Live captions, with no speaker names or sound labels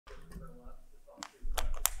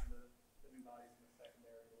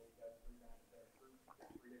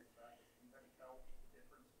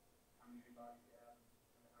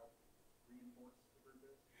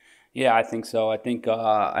Yeah, I think so. I think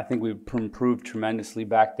we've improved tremendously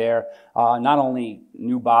back there. Not only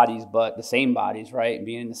new bodies, but the same bodies, right?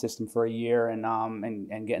 Being in the system for a year and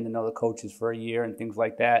getting to know the coaches for a year and things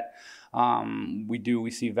like that.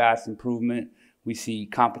 We see vast improvement. We see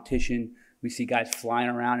competition. We see guys flying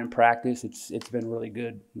around in practice. It's been really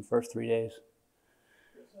good in the first 3 days.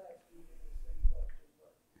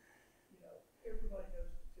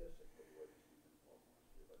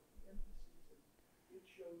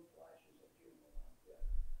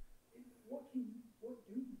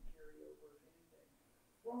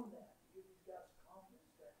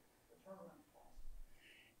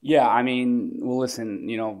 Yeah, I mean, well,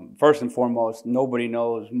 listen, first and foremost, nobody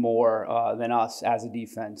knows more than us as a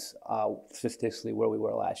defense, statistically, where we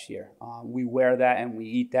were last year. We wear that and we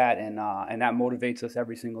eat that, and that motivates us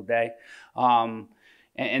every single day. And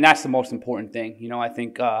that's the most important thing. I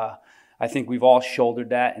think we've all shouldered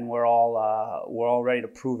that, and we're all ready to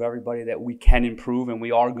prove everybody that we can improve, and we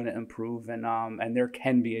are going to improve, and there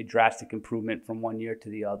can be a drastic improvement from one year to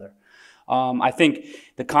the other. I think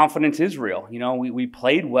the confidence is real. We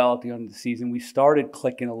played well at the end of the season. We started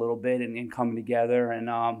clicking a little bit and coming together,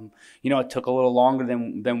 and it took a little longer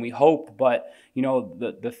than we hoped. But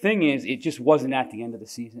the thing is, it just wasn't at the end of the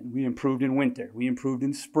season. We improved in winter. We improved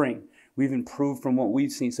in spring. We've improved from what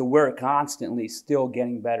we've seen. So we're constantly still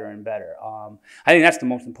getting better and better. I think that's the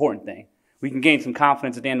most important thing. We can gain some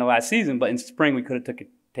confidence at the end of last season, but in spring we could have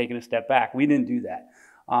taken a step back. We didn't do that.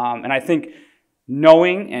 And I think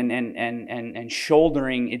knowing and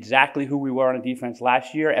shouldering exactly who we were on defense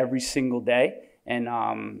last year every single day, and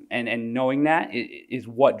knowing that is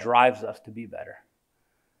what drives us to be better.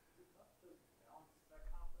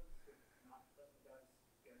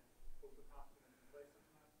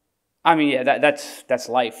 I mean, yeah, that's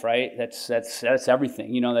life, right? That's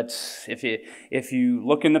everything. That's if you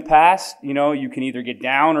look in the past, you can either get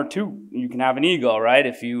down or two. You can have an ego, right?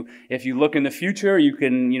 If you look in the future, you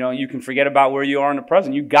can forget about where you are in the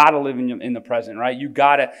present. You got to live in the present, right? You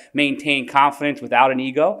got to maintain confidence without an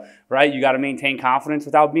ego, right? You got to maintain confidence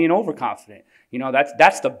without being overconfident.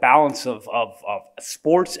 That's the balance of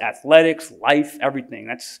sports, athletics, life, everything.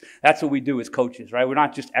 That's what we do as coaches, right? We're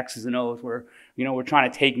not just X's and O's. We're trying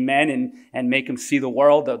to take men and make them see the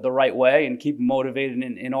world the right way and keep them motivated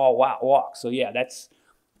in all walks. So yeah,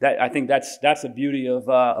 I think that's the beauty of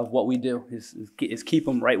what we do is keep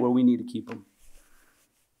them right where we need to keep them.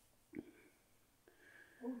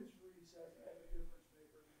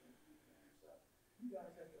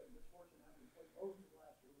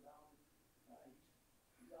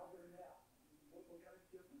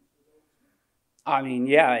 I mean,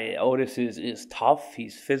 yeah, Otis is tough.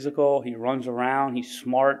 He's physical. He runs around. He's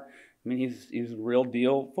smart. I mean, he's a real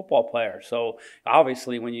deal football player. So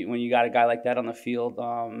obviously, when you got a guy like that on the field,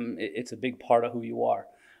 it's a big part of who you are.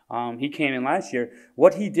 He came in last year.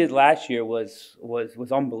 What he did last year was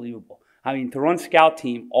unbelievable. I mean, to run scout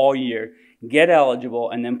team all year, get eligible,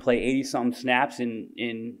 and then play 80-something snaps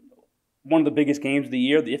in one of the biggest games of the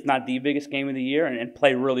year, if not the biggest game of the year, and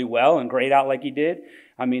play really well and grade out like he did.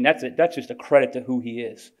 I mean, that's just a credit to who he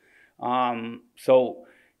is. So,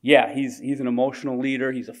 yeah, he's an emotional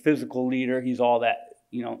leader. He's a physical leader. He's all that,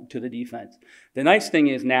 to the defense. The nice thing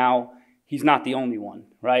is now he's not the only one,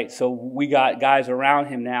 right? So we got guys around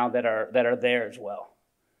him now that are there as well.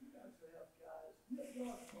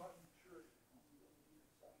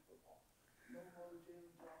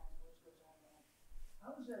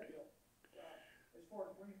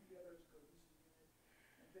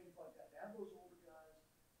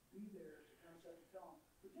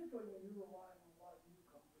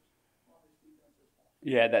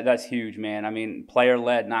 Yeah, that's huge, man. I mean,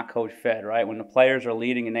 player-led, not coach-fed, right? When the players are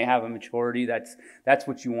leading and they have a maturity, that's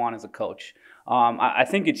what you want as a coach. I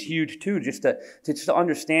think it's huge too, just to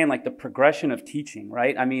understand like the progression of teaching,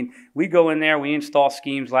 right? I mean, we go in there, we install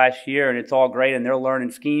schemes last year, and it's all great, and they're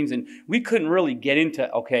learning schemes, and we couldn't really get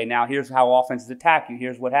into, okay, now here's how offenses attack you,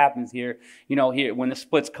 here's what happens here, here when the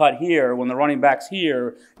splits cut here, when the running back's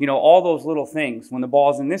here, all those little things, when the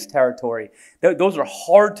ball's in this territory, those are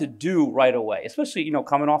hard to do right away, especially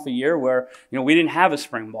coming off a year where we didn't have a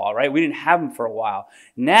spring ball, right? We didn't have them for a while.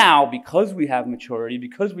 Now, because we have maturity,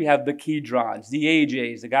 because we have the Kedrons, the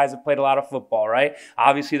AJs, the guys that played a lot of football, right?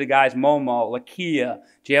 Obviously, the guys Momo, Lakia,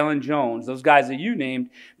 Jalen Jones, those guys that you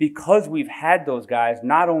named, because we've had those guys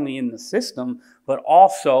not only in the system, but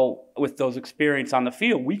also with those experience on the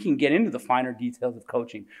field, we can get into the finer details of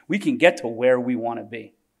coaching. We can get to where we want to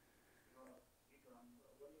be.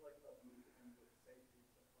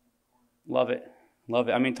 Love it. Love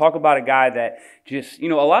it. I mean, talk about a guy that just, a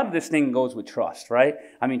lot of this thing goes with trust, right?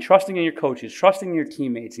 I mean, trusting in your coaches, trusting in your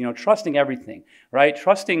teammates, trusting everything, right?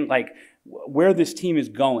 Trusting, like, where this team is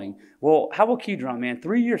going. Well, how about Kedron, man?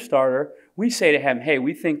 3-year starter. We say to him, hey,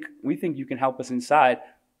 we think you can help us inside.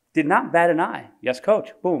 Did not bat an eye. Yes,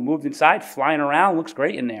 coach. Boom, moved inside, flying around, looks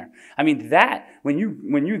great in there. I mean, that, when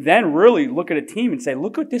you then really look at a team and say,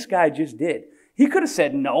 look what this guy just did. He could have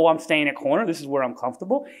said, no, I'm staying at corner. This is where I'm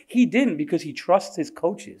comfortable. He didn't, because he trusts his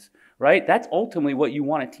coaches, right? That's ultimately what you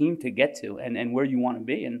want a team to get to, and where you want to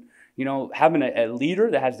be. And, having a leader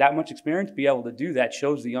that has that much experience be able to do that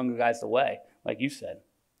shows the younger guys the way, like you said.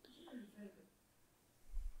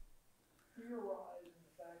 Theorize in the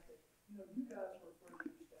fact that, you guys were first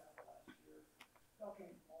year staff last year, y'all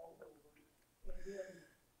came from all over, and then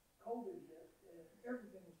COVID hit, and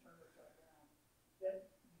everything was turned upside down. That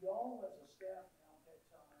y'all as a staff now had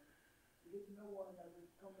time to get to know one another,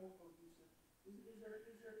 become more cohesive. Is there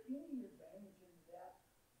any advantage in that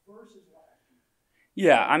versus last year?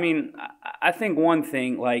 Yeah, I mean, I think one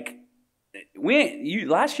thing, like,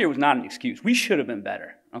 last year was not an excuse. We should have been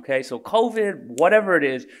better. Okay, so COVID, whatever it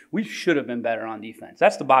is, we should have been better on defense.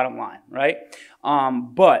 That's the bottom line, right?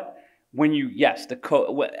 But when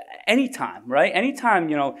anytime, right? Anytime,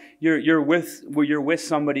 you're with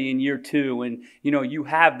somebody in year 2, and you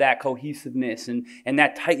have that cohesiveness and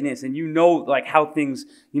that tightness, and like how things,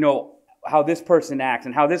 how this person acts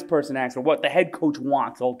and how this person acts, or what the head coach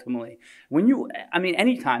wants ultimately.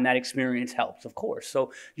 Anytime that experience helps, of course.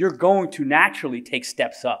 So you're going to naturally take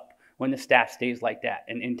steps up when the staff stays like that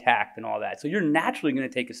and intact and all that. So you're naturally going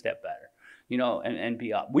to take a step better, and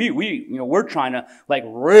be up. We're trying to, like,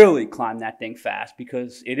 really climb that thing fast,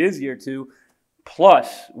 because it is year 2,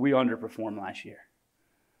 plus we underperformed last year.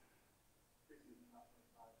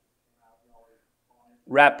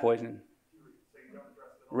 Rat poison.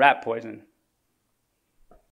 Rat poison.